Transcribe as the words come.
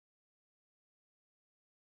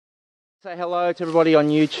Say hello to everybody on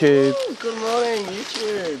YouTube. Ooh, good morning,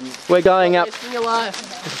 YouTube. We're going up, Your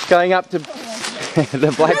life. going up to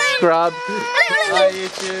the Black Scrub. Hi,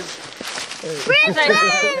 YouTube.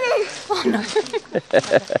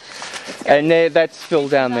 And there, that's Phil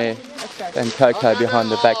down there, and Coco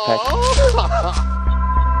behind the backpack.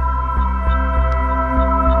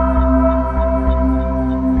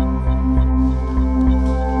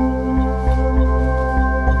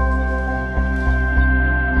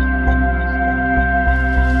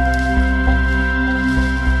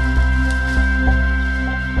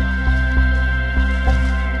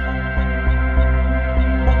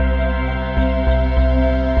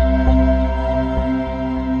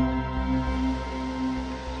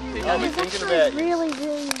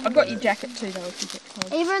 I've got your jacket too though if you get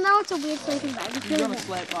cold. Even though it's a weird sleeping bag, You're gonna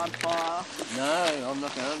sleep on fire. No, I'm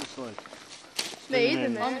not going to sleep. Me either,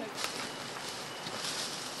 man.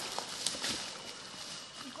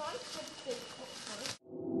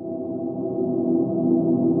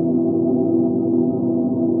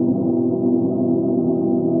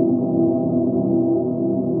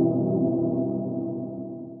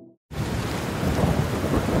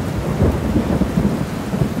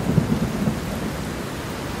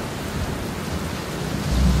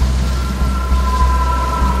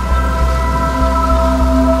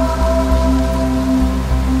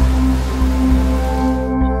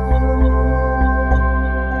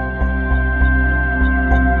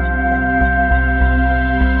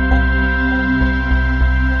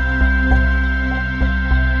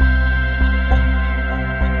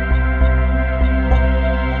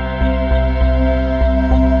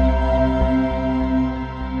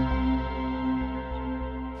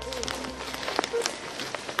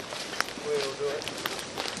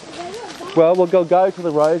 Well, we'll go to the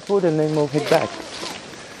Rosewood and then we'll head back.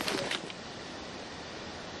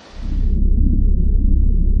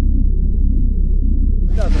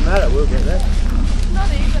 Doesn't matter, we'll get there. Not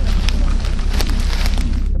even.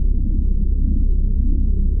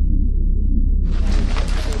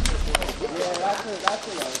 Yeah, that's a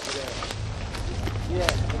lot. Yeah, it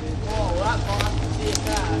is. Oh, that might see a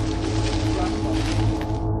car.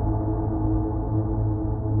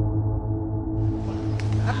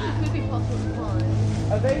 Could be possible to find.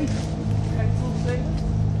 Are these pencil seats?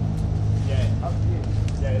 Yeah, up here.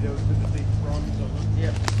 Yeah, there was the big fronds on them.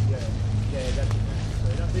 Yep. Yeah, that's a pencil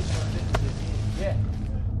seat. This one, this is here. Yeah.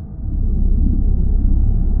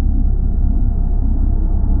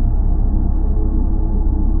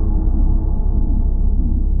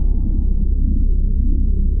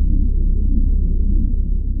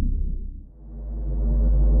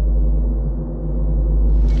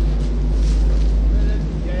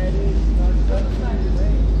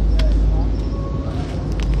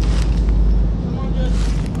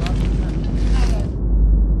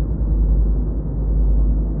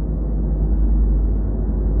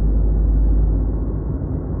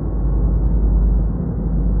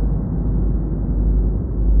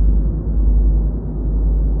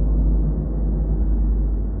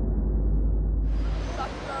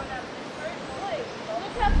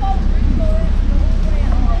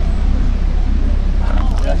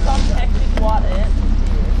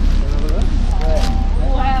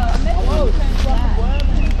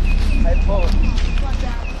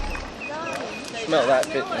 Smell that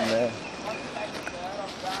bit in there.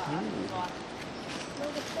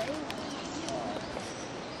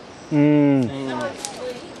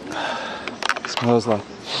 Smells like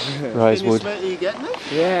rosewood. Are you getting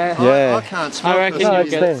it? Yeah. I can't smell it. I reckon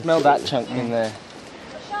you can smell that chunk in there.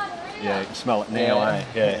 Yeah, you can smell it now, eh?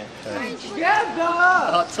 Yeah. Yeah,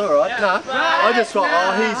 Oh, it's alright. No, I just thought,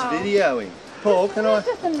 oh, he's videoing. Paul, can I?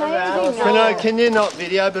 just amazing. Can you not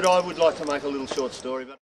video, but I would like to make a little short story.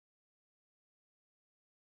 But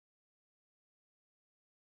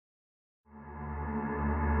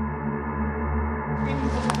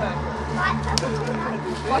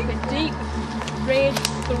like a deep red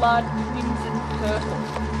blood crimson purple.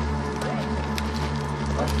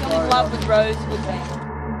 I'm still in love with Rosewood, man.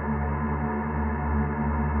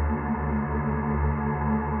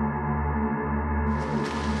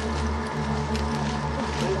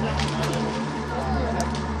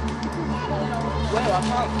 Well, I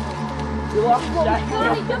can't. You lost Jack.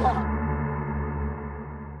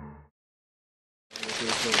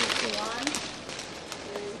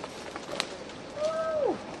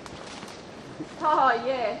 Oh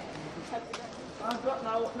yeah. I've got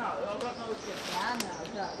no shit. Yeah, no,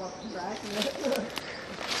 that wasn't breaking it.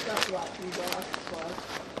 Stuff like you guys.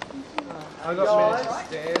 I got minutes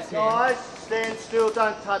stairs here. Guys, stand still,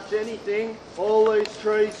 don't touch anything. All these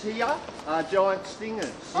trees here are giant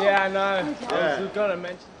stingers. Yeah, I know. Yeah. I was going to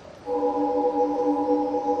mention.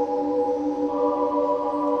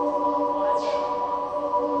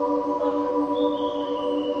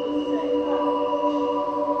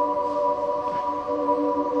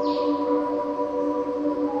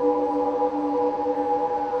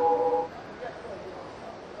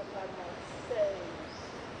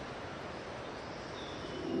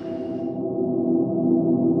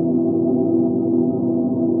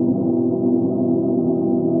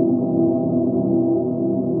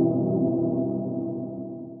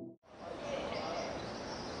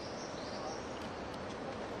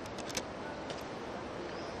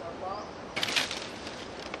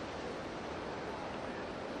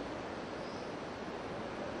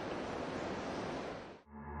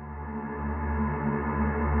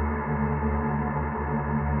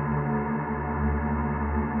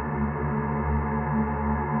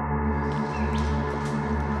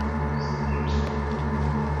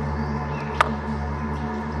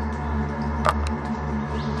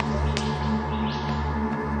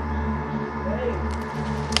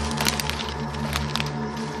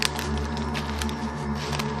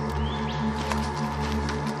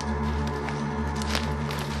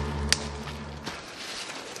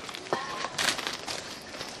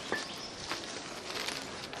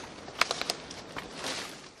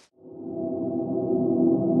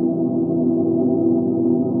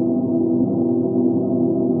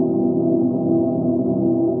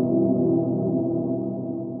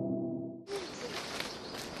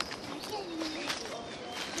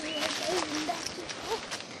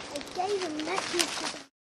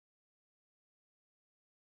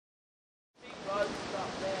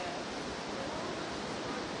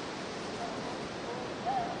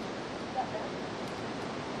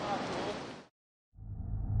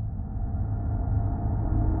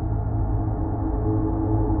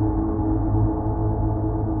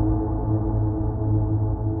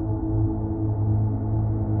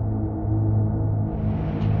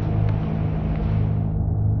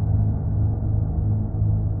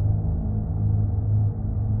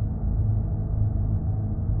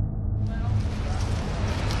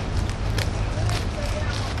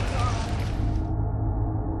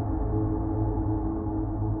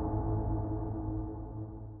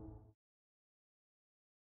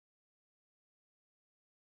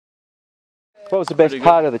 What was the best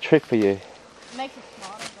part of the trip for you? Makes it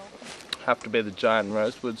smarter. Have to be the giant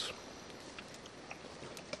Rosewoods.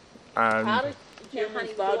 And How did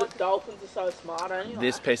humans know that dolphins are so smart anyway?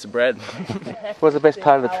 this piece of bread. What was the best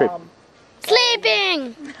part of the trip?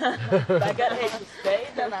 Sleeping! They get heaps of speed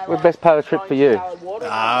and they What was the best part of the trip for you?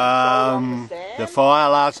 The fire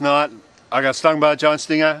last night. I got stung by a giant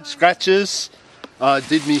stinger. Scratches. I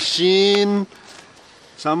did me shin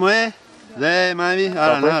somewhere. There maybe.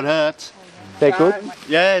 I don't know, it hurts. They're good?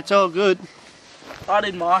 Yeah, it's all good. I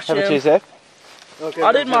did my How about shin. you, Zeph?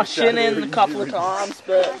 I did my shin in a couple of times,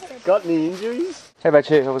 but Got any injuries? How about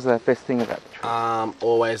you? What was the best thing about the trip?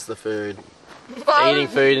 Always the food. Eating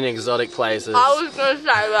food in exotic places. I was going to say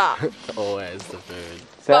that. Always the food.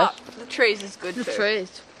 Zeph? But the trees is good too.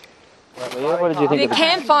 Trees. What did you think The of the trip?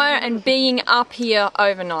 campfire and being up here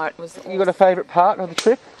overnight was You got a favourite part of the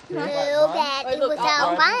trip? Little bad. It was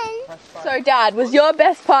so fun. So Dad, was your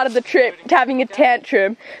best part of the trip having a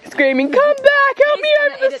tantrum, screaming, come back, help me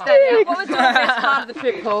over the sticks? What was your best part of the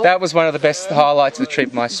trip, Paul? That was one of the best highlights of the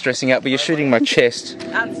trip, my stressing out, but you're shooting my chest.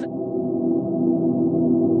 that's